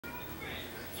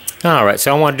Alright,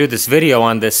 so I want to do this video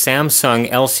on this Samsung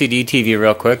LCD TV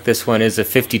real quick. This one is a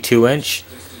 52-inch.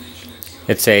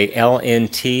 It's a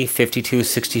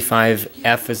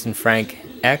LNT5265F as in Frank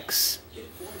X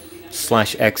 /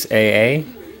 XAA.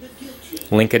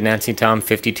 Lincoln Nancy Tom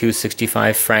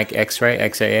 5265 Frank X-ray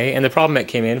XAA. And the problem it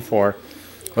came in for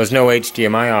was no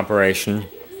HDMI operation.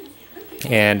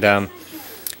 And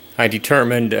I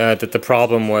determined that the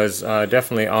problem was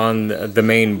definitely on the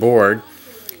main board.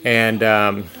 And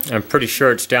I'm pretty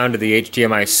sure it's down to the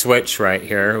HDMI switch right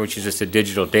here, which is just a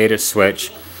digital data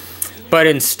switch. But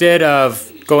instead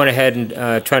of going ahead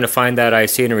and trying to find that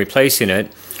IC and replacing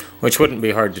it, which wouldn't be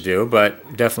hard to do,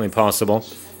 but definitely possible,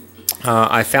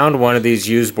 I found one of these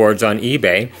used boards on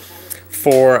eBay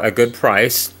for a good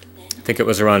price. I think it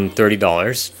was around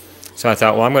 $30. So I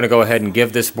thought, well, I'm going to go ahead and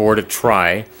give this board a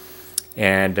try.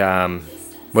 And,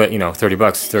 well, you know, 30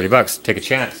 bucks is 30 bucks. Take a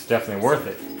chance. It's definitely worth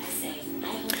it.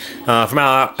 From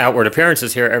outward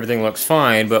appearances here, everything looks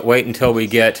fine, but wait until we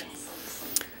get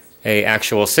a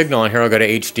actual signal. And here I'll go to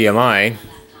HDMI.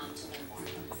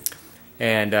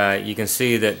 And you can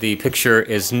see that the picture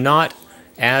is not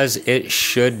as it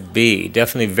should be.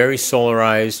 Definitely very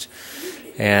solarized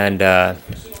and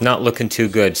not looking too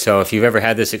good. So if you've ever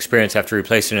had this experience after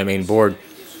replacing a main board,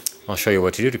 I'll show you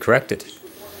what to do to correct it.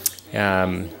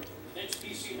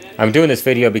 I'm doing this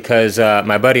video because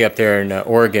my buddy up there in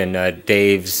Oregon,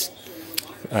 Dave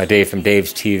from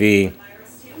Dave's TV,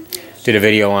 did a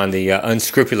video on the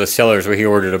unscrupulous sellers where he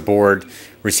ordered a board,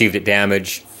 received it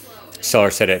damaged.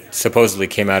 Seller said it supposedly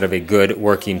came out of a good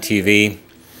working TV,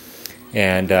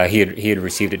 and he had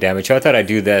received it damaged. So I thought I'd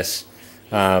do this.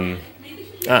 I'm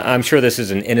sure this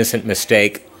is an innocent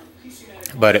mistake,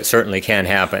 but it certainly can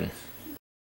happen.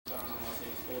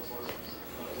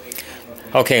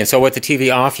 Okay, and so with the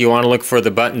TV off, you want to look for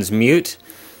the buttons mute,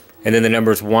 and then the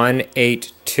numbers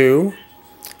 182,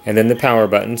 and then the power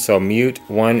button. So mute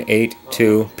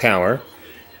 182 power.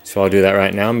 So I'll do that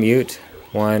right now. Mute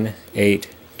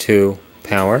 182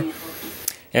 power.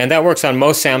 And that works on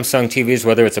most Samsung TVs,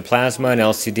 whether it's a plasma, an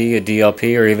LCD, a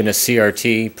DLP, or even a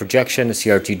CRT projection, a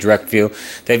CRT direct view.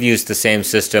 They've used the same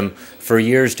system for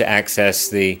years to access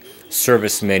the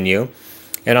service menu.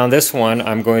 And on this one,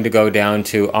 I'm going to go down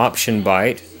to Option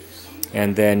Byte,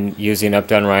 and then using up,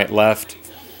 down, right, left,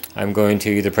 I'm going to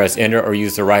either press Enter or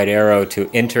use the right arrow to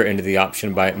enter into the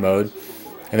Option Byte mode.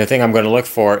 And the thing I'm going to look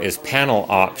for is Panel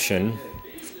Option.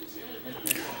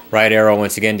 Right arrow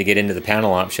once again to get into the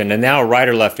panel option. And now right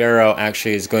or left arrow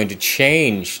actually is going to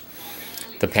change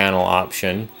the panel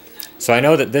option. So I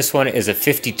know that this one is a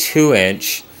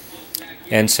 52-inch,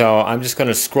 and so I'm just going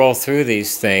to scroll through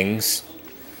these things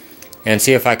and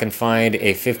see if I can find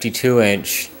a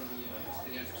 52-inch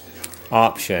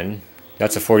option.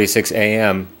 That's a 46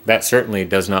 AM. That certainly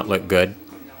does not look good.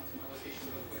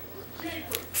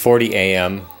 40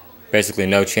 AM, basically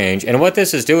no change. And what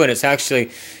this is doing, it's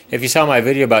actually, if you saw my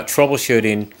video about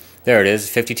troubleshooting, there it is,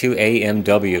 52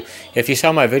 AMW. If you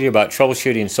saw my video about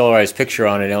troubleshooting Solarized picture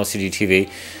on an LCD TV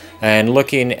and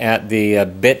looking at the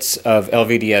bits of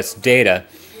LVDS data,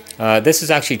 this is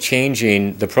actually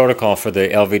changing the protocol for the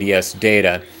LVDS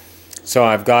data. So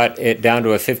I've got it down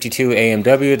to a 52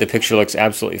 AMW. The picture looks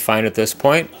absolutely fine at this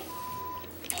point.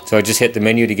 So I just hit the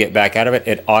menu to get back out of it.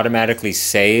 It automatically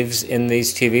saves in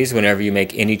these TVs whenever you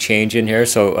make any change in here.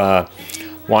 So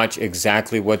watch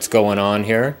exactly what's going on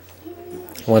here.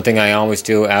 One thing I always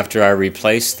do after I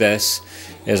replace this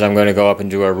is I'm going to go up and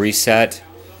do a reset.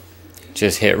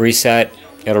 Just hit reset.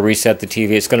 It'll reset the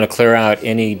TV. It's going to clear out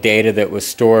any data that was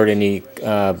stored, any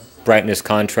brightness,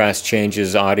 contrast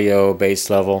changes, audio, bass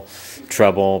level,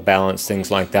 treble, balance, things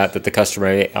like that that the customer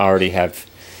may already have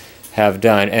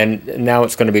done. And now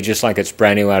it's going to be just like it's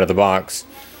brand new out of the box.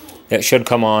 It should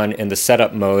come on in the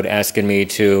setup mode, asking me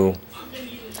to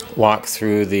walk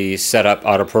through the setup,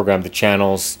 auto program the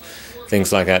channels,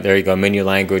 things like that. There you go, menu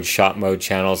language, shot mode,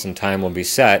 channels, and time will be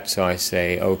set. So I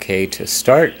say OK to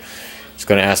start. It's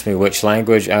going to ask me which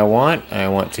language I want. I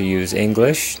want to use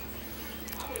English.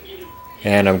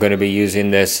 And I'm going to be using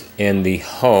this in the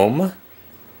home.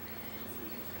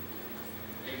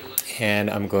 And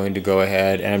I'm going to go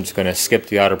ahead and I'm just going to skip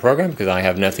the auto program because I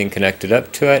have nothing connected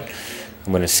up to it.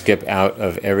 I'm going to skip out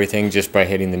of everything just by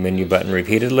hitting the menu button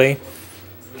repeatedly.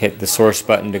 Hit the source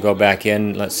button to go back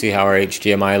in. Let's see how our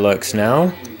HDMI looks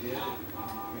now.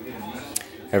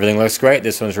 Everything looks great.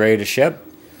 This one's ready to ship.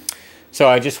 So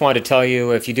I just wanted to tell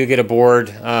you, if you do get a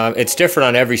board, it's different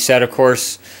on every set, of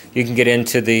course. You can get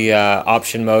into the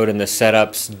option mode and the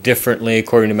setups differently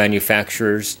according to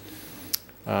manufacturers.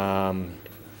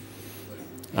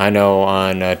 I know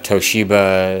on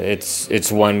Toshiba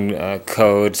it's one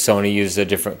code. Sony uses a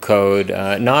different code.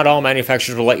 Not all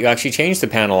manufacturers will let you actually change the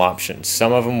panel options.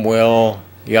 Some of them will.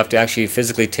 You have to actually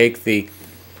physically take the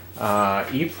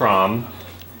EEPROM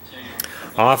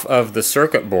off of the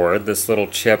circuit board. This little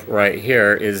chip right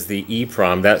here is the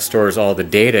EEPROM. That stores all the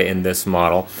data in this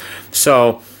model.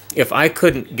 So if I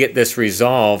couldn't get this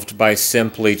resolved by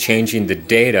simply changing the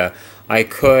data, I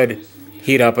could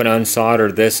heat up and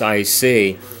unsolder this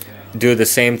IC, do the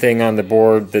same thing on the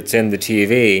board that's in the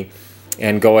TV,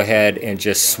 and go ahead and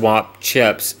just swap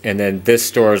chips, and then this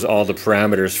stores all the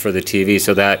parameters for the TV.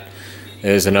 So that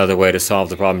is another way to solve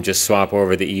the problem. Just swap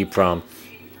over the EEPROM.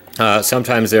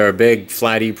 Sometimes they're a big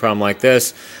flat EEPROM like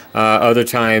this. Other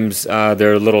times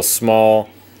they're little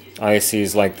small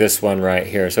ICs like this one right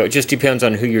here. So it just depends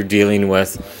on who you're dealing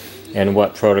with and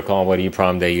what protocol, what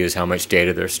EEPROM they use, how much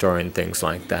data they're storing, things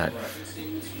like that.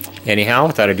 Anyhow,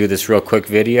 I thought I'd do this real quick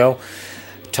video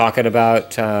talking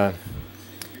about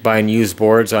buying used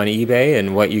boards on eBay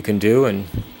and what you can do and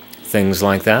things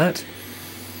like that.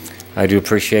 I do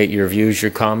appreciate your views,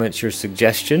 your comments, your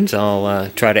suggestions. I'll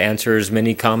try to answer as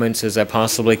many comments as I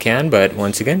possibly can, but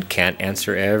once again, can't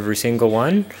answer every single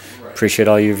one. Appreciate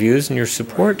all your views and your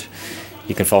support.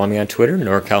 You can follow me on Twitter,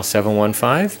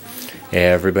 NorCal715.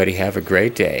 Everybody have a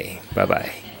great day.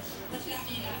 Bye-bye.